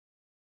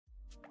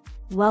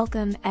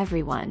Welcome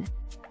everyone.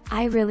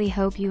 I really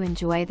hope you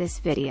enjoy this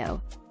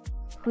video.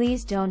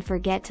 Please don't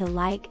forget to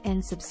like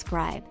and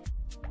subscribe.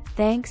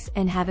 Thanks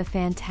and have a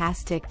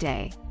fantastic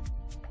day.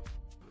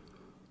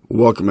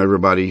 Welcome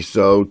everybody.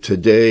 So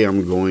today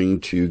I'm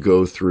going to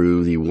go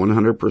through the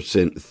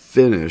 100%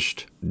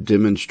 finished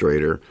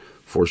demonstrator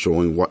for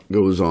showing what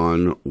goes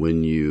on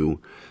when you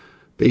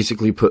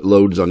basically put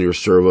loads on your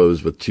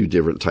servos with two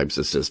different types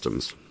of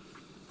systems.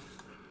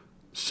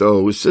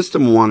 So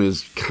system 1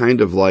 is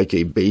kind of like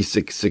a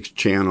basic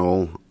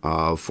 6-channel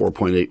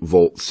 4.8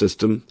 volt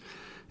system.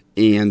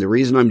 And the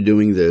reason I'm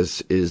doing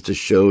this is to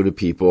show to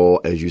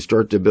people, as you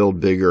start to build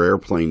bigger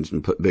airplanes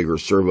and put bigger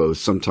servos,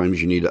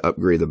 sometimes you need to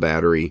upgrade the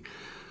battery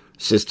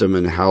system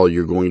and how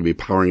you're going to be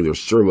powering those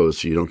servos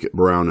so you don't get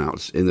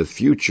brownouts. In the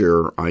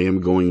future, I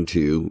am going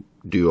to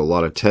do a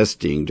lot of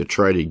testing to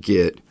try to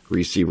get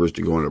receivers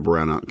to go into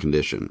brownout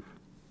condition.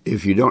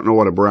 If you don't know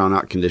what a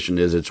brownout condition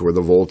is, it's where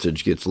the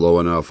voltage gets low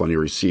enough on your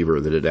receiver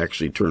that it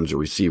actually turns the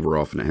receiver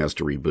off and it has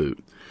to reboot.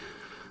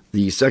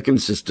 The second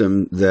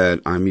system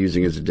that I'm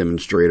using as a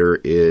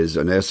demonstrator is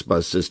an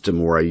S.Buss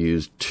system where I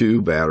use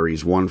two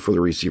batteries, one for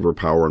the receiver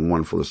power and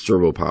one for the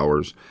servo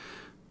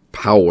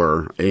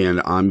power,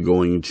 and I'm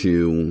going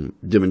to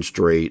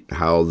demonstrate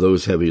how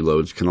those heavy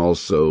loads can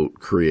also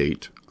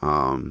create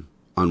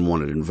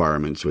unwanted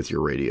environments with your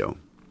radio.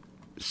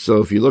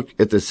 So if you look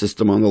at the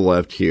system on the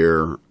left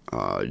here,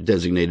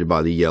 designated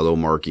by the yellow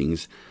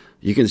markings,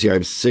 you can see I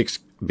have 6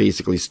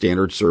 basically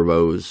standard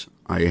servos.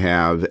 I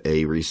have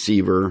a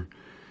receiver.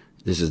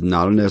 This is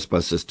not an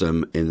S.Buss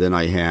system. And then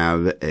I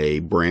have a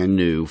brand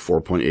new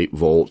 4.8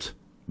 volt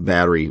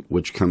battery,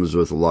 which comes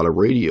with a lot of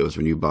radios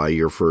when you buy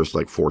your first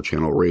like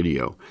 4-channel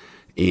radio.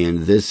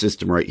 And this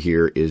system right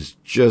here is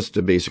just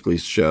to basically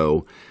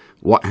show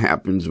what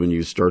happens when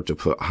you start to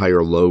put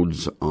higher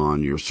loads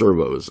on your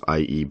servos,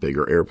 i.e.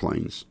 bigger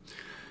airplanes.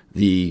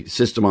 The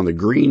system on the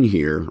green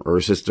here, or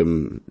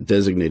system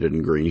designated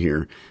in green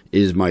here,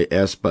 is my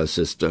S.Buss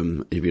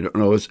system. If you don't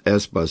know what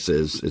S.Buss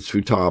is, it's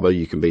Futaba.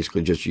 You can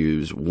basically just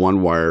use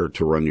one wire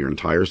to run your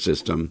entire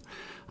system.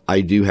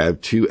 I do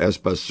have 2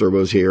 S.Buss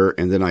servos here,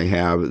 and then I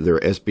have their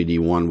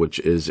SPD1, which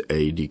is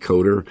a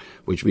decoder,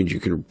 which means you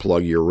can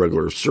plug your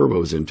regular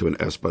servos into an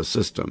S.Buss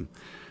system.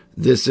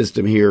 This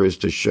system here is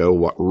to show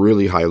what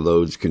really high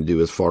loads can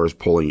do as far as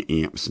pulling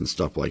amps and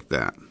stuff like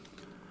that.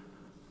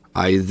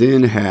 I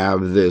then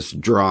have this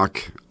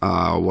DROK,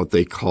 what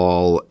they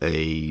call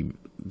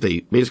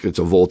basically it's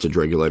a voltage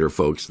regulator,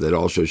 folks, that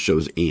also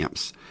shows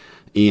amps.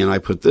 And I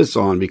put this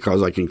on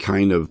because I can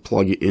kind of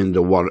plug it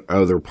into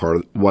whatever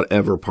part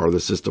of the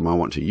system I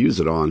want to use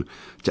it on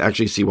to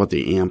actually see what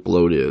the amp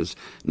load is.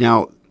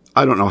 Now,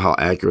 I don't know how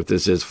accurate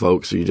this is,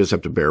 folks, so you just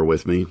have to bear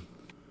with me.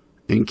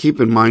 And keep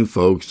in mind,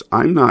 folks,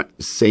 I'm not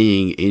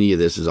saying any of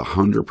this is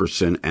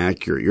 100%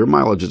 accurate. Your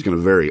mileage is going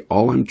to vary.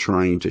 All I'm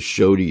trying to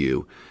show to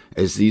you,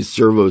 as these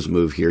servos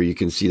move here, you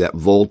can see that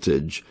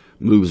voltage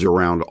moves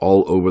around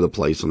all over the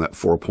place on that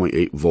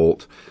 4.8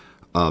 volt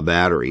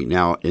battery.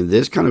 Now, in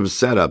this kind of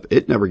setup,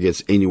 it never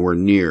gets anywhere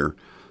near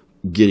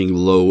getting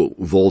low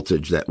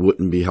voltage that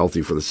wouldn't be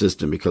healthy for the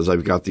system, because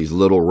I've got these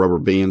little rubber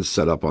bands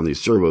set up on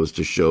these servos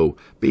to show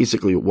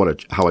basically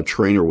how a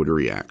trainer would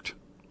react.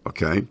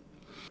 Okay?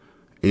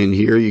 And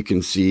here you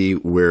can see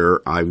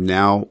where I've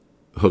now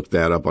hooked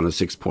that up on a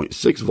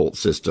 6.6 volt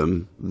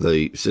system,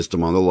 the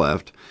system on the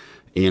left,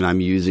 and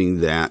I'm using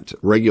that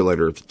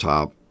regulator at the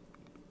top,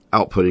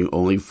 outputting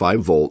only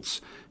 5 volts,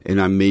 and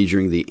I'm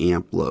measuring the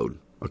amp load.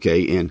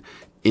 Okay, and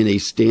in a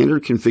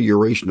standard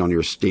configuration on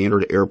your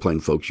standard airplane,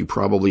 folks, you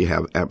probably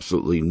have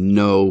absolutely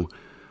no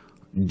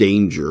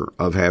danger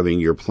of having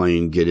your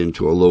plane get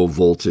into a low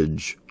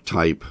voltage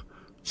type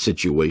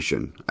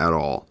situation at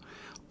all.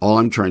 All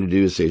I'm trying to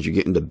do is say, as you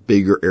get into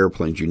bigger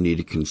airplanes, you need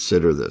to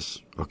consider this,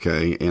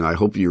 okay? And I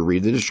hope you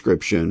read the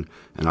description,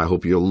 and I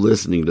hope you're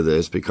listening to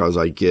this, because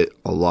I get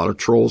a lot of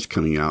trolls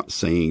coming out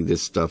saying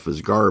this stuff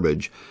is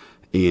garbage,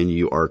 and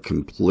you are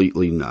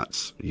completely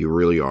nuts. You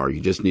really are.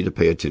 You just need to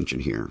pay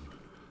attention here.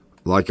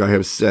 Like I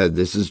have said,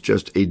 this is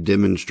just a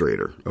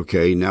demonstrator,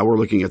 okay? Now we're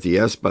looking at the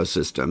S.Buss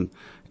system,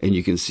 and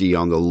you can see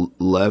on the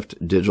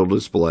left digital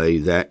display,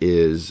 that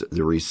is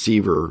the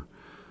receiver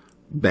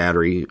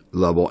battery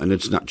level, and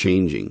it's not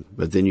changing.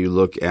 But then you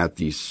look at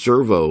the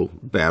servo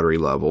battery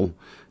level,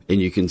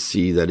 and you can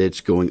see that it's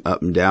going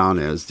up and down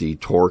as the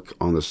torque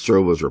on the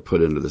servos are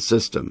put into the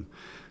system.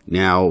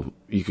 Now,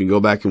 you can go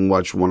back and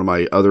watch one of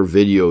my other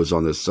videos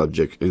on this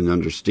subject and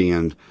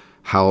understand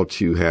how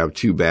to have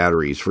 2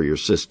 batteries for your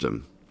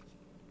system.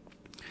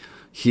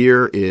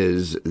 Here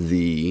is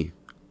the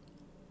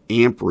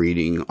amp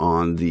reading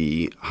on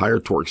the higher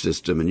torque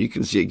system, and you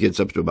can see it gets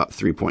up to about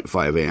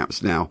 3.5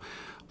 amps. Now,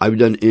 I've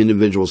done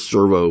individual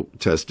servo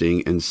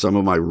testing, and some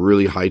of my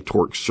really high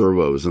torque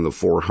servos in the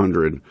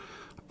 400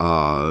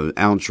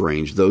 ounce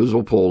range, those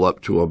will pull up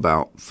to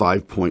about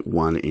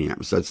 5.1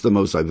 amps. That's the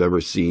most I've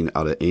ever seen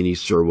out of any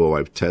servo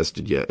I've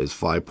tested yet, is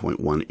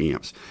 5.1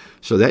 amps.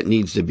 So that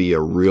needs to be a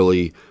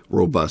really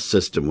robust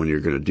system when you're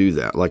going to do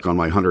that. Like on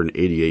my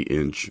 188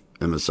 inch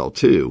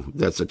MSL2,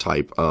 that's the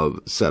type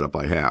of setup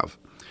I have.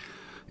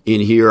 In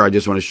here, I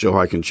just want to show how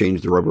I can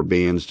change the rubber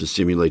bands to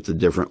simulate the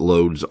different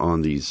loads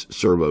on these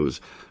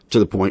servos to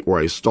the point where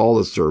I stall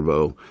the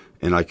servo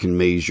and I can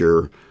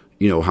measure,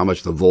 how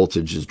much the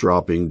voltage is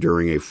dropping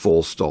during a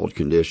full stalled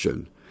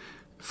condition.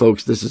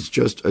 Folks, this is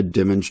just a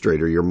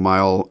demonstrator. Your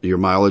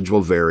mileage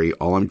will vary.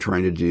 All I'm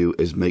trying to do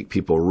is make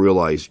people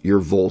realize your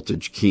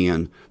voltage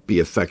can be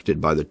affected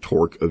by the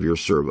torque of your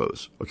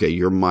servos. Okay,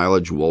 your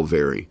mileage will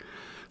vary.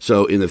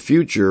 So in the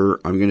future,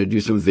 I'm going to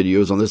do some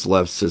videos on this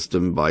left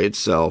system by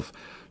itself,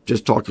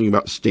 just talking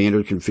about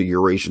standard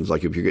configurations.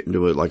 Like if you're getting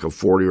to like a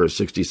 40 or a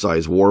 60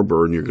 size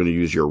Warbird, you're going to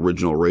use your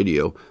original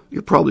radio,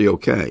 you're probably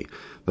okay.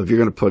 But if you're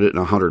going to put it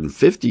in a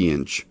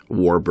 150-inch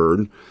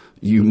Warbird,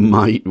 you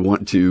might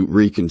want to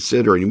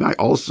reconsider, and you might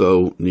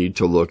also need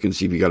to look and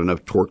see if you got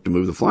enough torque to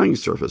move the flying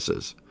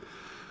surfaces.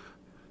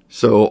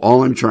 So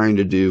all I'm trying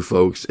to do,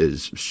 folks,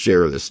 is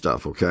share this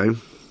stuff, okay?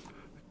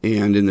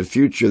 And in the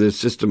future, this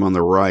system on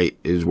the right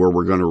is where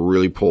we're going to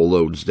really pull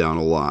loads down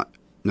a lot.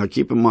 Now,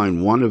 keep in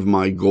mind, one of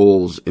my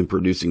goals in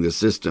producing the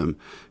system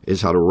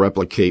is how to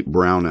replicate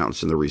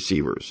brownouts in the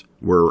receivers,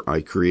 where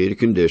I create a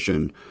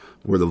condition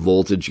where the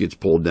voltage gets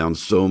pulled down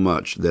so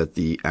much that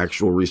the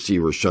actual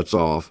receiver shuts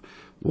off.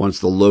 Once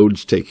the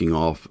load's taking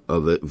off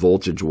of it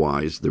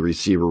voltage-wise, the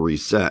receiver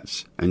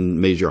resets,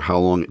 and measure how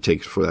long it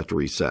takes for that to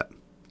reset.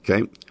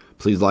 Okay?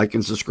 Please like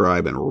and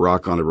subscribe, and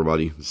rock on,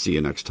 everybody. See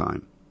you next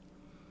time.